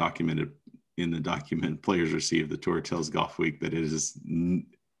criteria and documented in the document players receive, the tour tells Golf Week that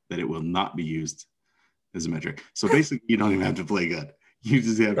it will not be used as a metric. So basically, you don't even have to play good. You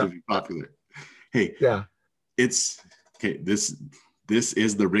just have to be popular. Hey, it's okay. This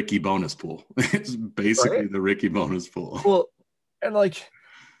is the Ricky bonus pool. It's basically the Ricky bonus pool. Well, and like.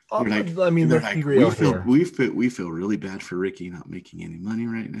 I mean, let's be real here. We feel really bad for Ricky not making any money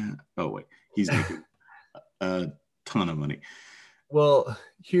right now. Oh, wait. He's making a ton of money. Well,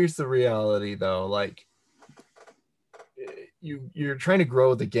 here's the reality, though. Like, you're trying to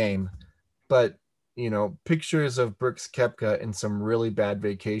grow the game, but, pictures of Brooks Koepka in some really bad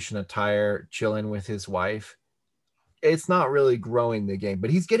vacation attire chilling with his wife it's not really growing the game, but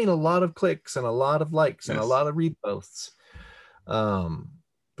he's getting a lot of clicks and a lot of likes and a Yes. lot of reposts. Um,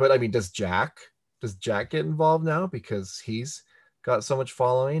 but I mean, does Jack get involved now because he's got so much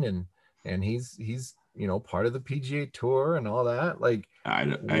following and he's part of the PGA Tour and all that? Like, I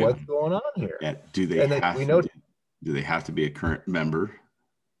what's going on here? yeah, do they And then have we know, do they have to be a current member?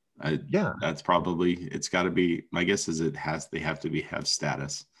 yeah, That's probably, it's got to be, my guess is they have to have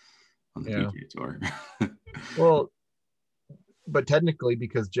status on the yeah. PGA Tour. Well, but technically,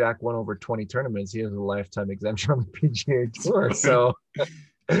 because Jack won over 20 tournaments, he has a lifetime exemption on the PGA Tour. So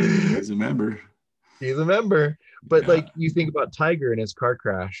He's a member. he's a member. But Yeah. like you think about Tiger and his car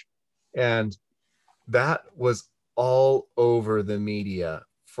crash, and that was all over the media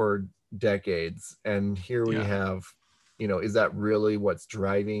for decades. And here we Yeah. have, is that really what's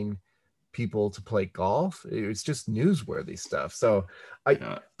driving people to play golf? It's just newsworthy stuff. So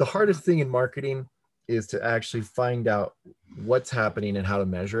the hardest thing in marketing is to actually find out what's happening and how to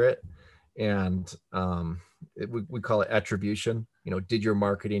measure it. And we call it attribution. Did your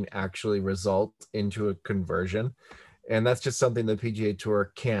marketing actually result into a conversion? And that's just something the PGA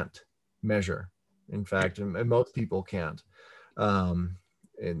Tour can't measure. In fact, and most people can't.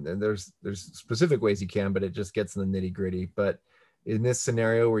 And there's specific ways you can, but it just gets in the nitty gritty. But in this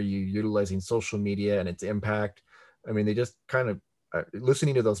scenario where you're utilizing social media and its impact, I mean, they just kind of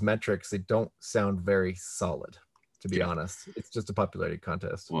listening to those metrics, they don't sound very solid, to be honest. It's just a popularity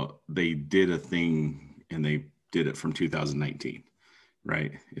contest. Well, they did a thing and they did it from 2019,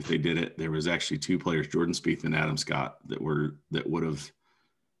 right? If they did it, there was actually two players, Jordan Spieth and Adam Scott, that would have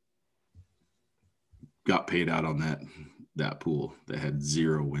got paid out on that pool that had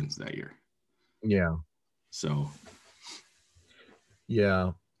 0 wins that year. Yeah. So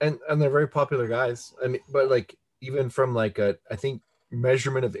yeah. And they're very popular guys. I mean, but like even from like I think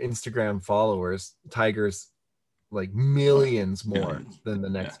measurement of Instagram followers, Tiger's like millions more than the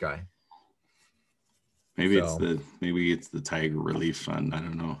next guy. Maybe it's the Tiger Relief Fund. I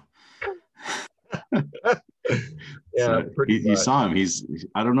don't know. Yeah, so you saw him.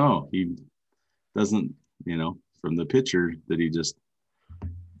 I don't know. He doesn't, from the picture that he just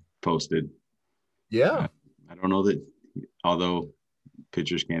posted. Yeah. I don't know that, although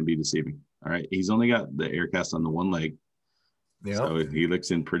pictures can be deceiving. All right. He's only got the air cast on the one leg. Yeah. So he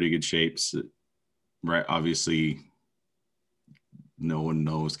looks in pretty good shape. So, right. Obviously, no one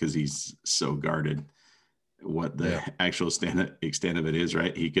knows because he's so guarded what the actual extent of it is,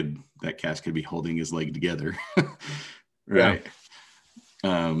 right? That cast could be holding his leg together. Right.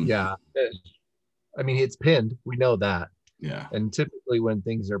 Yeah. I mean, it's pinned. We know that. Yeah. And typically when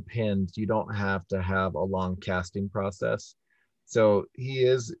things are pinned, you don't have to have a long casting process. So he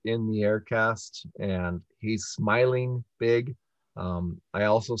is in the air cast and he's smiling big. I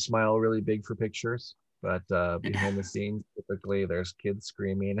also smile really big for pictures, but behind the scenes, typically there's kids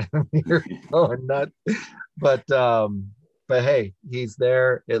screaming and you're going nuts. But hey, he's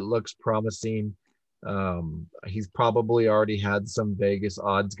there. It looks promising. He's probably already had some Vegas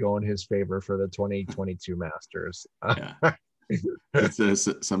odds go in his favor for the 2022 Masters. Yeah.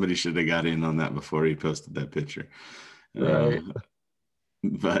 Somebody should have got in on that before he posted that picture. Right.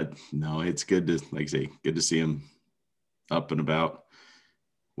 But no, it's good to, like I say, good to see him up and about.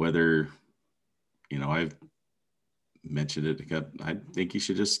 Whether, I've mentioned it, I think he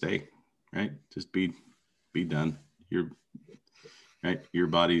should just stay, right? Just be done. Your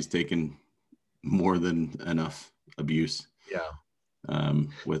body's taken more than enough abuse. Yeah.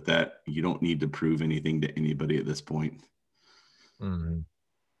 With that, you don't need to prove anything to anybody at this point. Mm-hmm.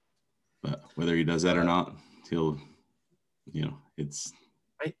 But whether he does that or not, he'll, it's,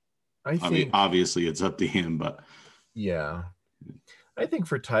 I think obviously it's up to him, but yeah, I think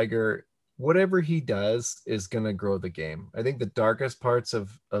for Tiger, whatever he does is going to grow the game. I think the darkest parts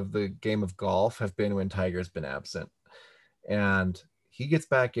of the game of golf have been when Tiger's been absent, and he gets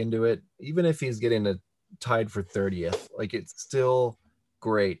back into it. Even if he's getting tied for 30th, like it's still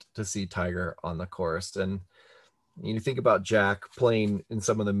great to see Tiger on the course. And you think about Jack playing in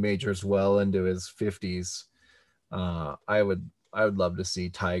some of the majors well into his 50s. I would love to see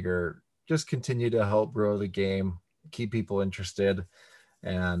Tiger just continue to help grow the game, keep people interested.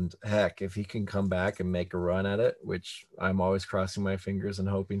 And heck, if he can come back and make a run at it, which I'm always crossing my fingers and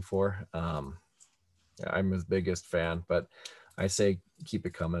hoping for, I'm his biggest fan, but I say keep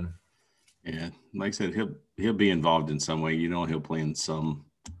it coming. Yeah, like I said, he'll be involved in some way. He'll play in some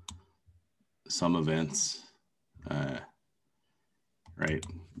events, right?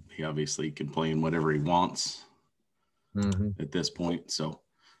 He obviously can play in whatever he wants at this point. So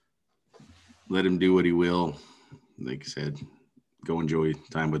let him do what he will. Like I said, go enjoy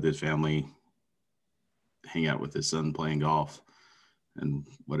time with his family. hang out with his son playing golf and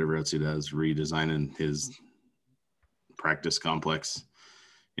whatever else he does, redesigning his practice complex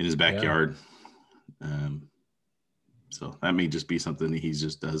in his backyard. Yeah. So that may just be something that he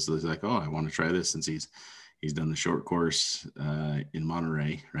just does. He's like, oh, I want to try this, since he's done the short course in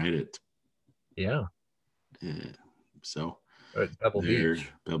Monterey, right? So Pebble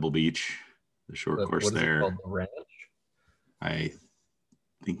Beach, the short course there. What is it called, the Ranch? I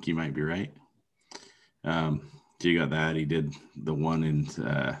think you might be right. So you got that. He did the one in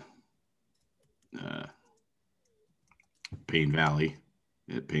Payne Valley.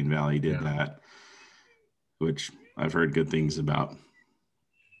 At Payne Valley did that, which I've heard good things about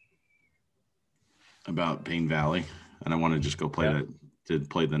Payne Valley, and I want to just go play the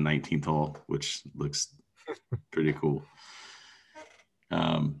 19th hole, which looks pretty cool.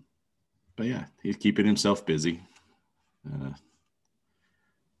 But yeah, he's keeping himself busy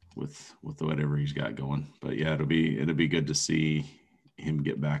with whatever he's got going. But yeah, it'll be good to see him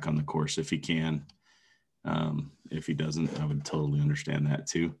get back on the course if he can. If he doesn't, I would totally understand that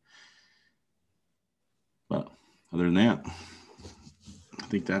too. But other than that, I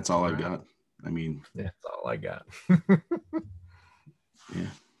think that's all I've got. I mean, that's all I got. Yeah,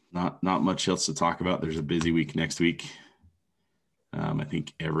 not much else to talk about. There's a busy week next week. I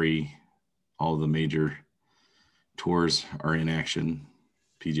think all the major tours are in action.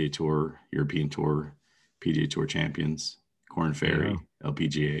 PGA Tour, European Tour, PGA Tour Champions, Korn Ferry,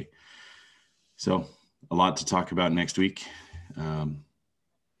 LPGA. So a lot to talk about next week. That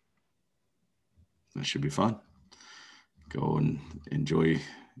should be fun. Go and enjoy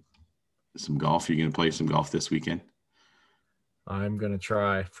some golf. You're going to play some golf this weekend? I'm going to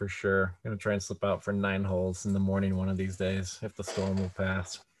try for sure. I'm going to try and slip out for 9 holes in the morning one of these days if the storm will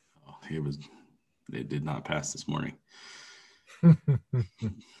pass. Oh, it did not pass this morning. You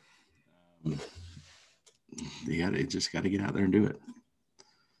just got to get out there and do it.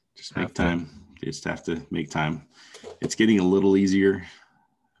 Just make time. You just have to make time. It's getting a little easier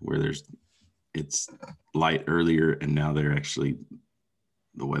where it's light earlier, and now the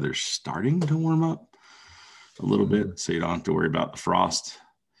weather's starting to warm up a little bit, so you don't have to worry about the frost.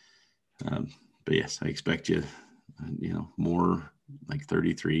 But yes, I expect you more like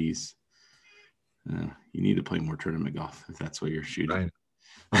 33s. You need to play more tournament golf if that's what you're shooting.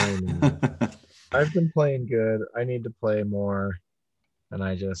 I know. I've been playing good. I need to play more, and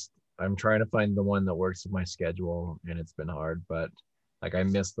I'm trying to find the one that works with my schedule, and it's been hard. But like, I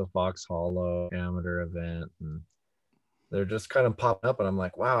missed the Fox Hollow amateur event, and they're just kind of popping up, and I'm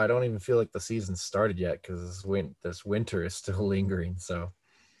like, wow, I don't even feel like the season started yet because this winter is still lingering. So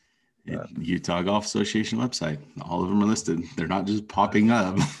Utah Golf Association website, all of them are listed. They're not just popping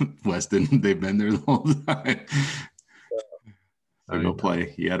up, Weston. They've been there the whole time. So go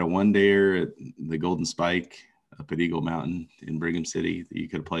play. You had a one-dayer at the Golden Spike up at Eagle Mountain in Brigham City that you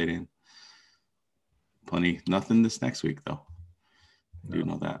could have played in. Nothing this next week, though. I do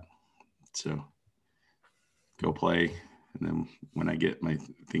know that. So go play. And then when I get my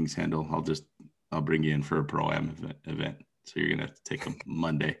things handled, I'll bring you in for a Pro-Am event. So you're going to have to take them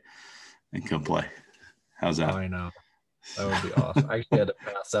Monday and come play. How's that? Oh, I know. That would be awesome. I actually had to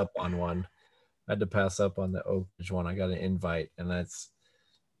pass up on one. I had to pass up on the Oak Ridge one. I got an invite, and that's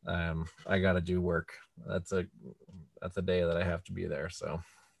I got to do work. That's a day that I have to be there. So.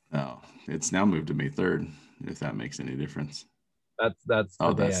 Oh, it's now moved to May 3rd, if that makes any difference. That's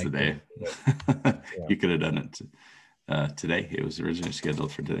the day. Yeah. You could have done it today. It was originally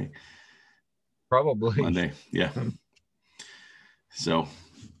scheduled for today. Probably. Monday. Yeah. So,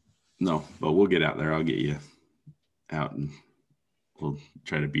 no, but we'll get out there. I'll get you out, and we'll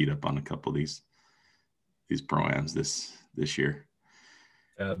try to beat up on a couple of these Pro-Ams this year.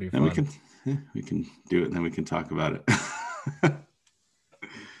 That'd be fun. And we can do it, and then we can talk about it.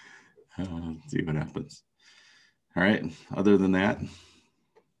 See what happens. All right. Other than that,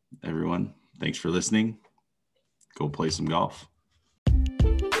 everyone, thanks for listening. Go play some golf.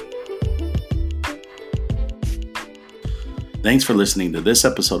 Thanks for listening to this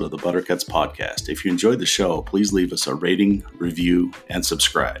episode of the Buttercuts Podcast. If you enjoyed the show, please leave us a rating, review, and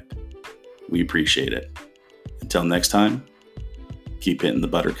subscribe. We appreciate it. Until next time, keep hitting the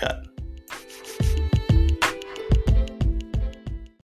buttercut.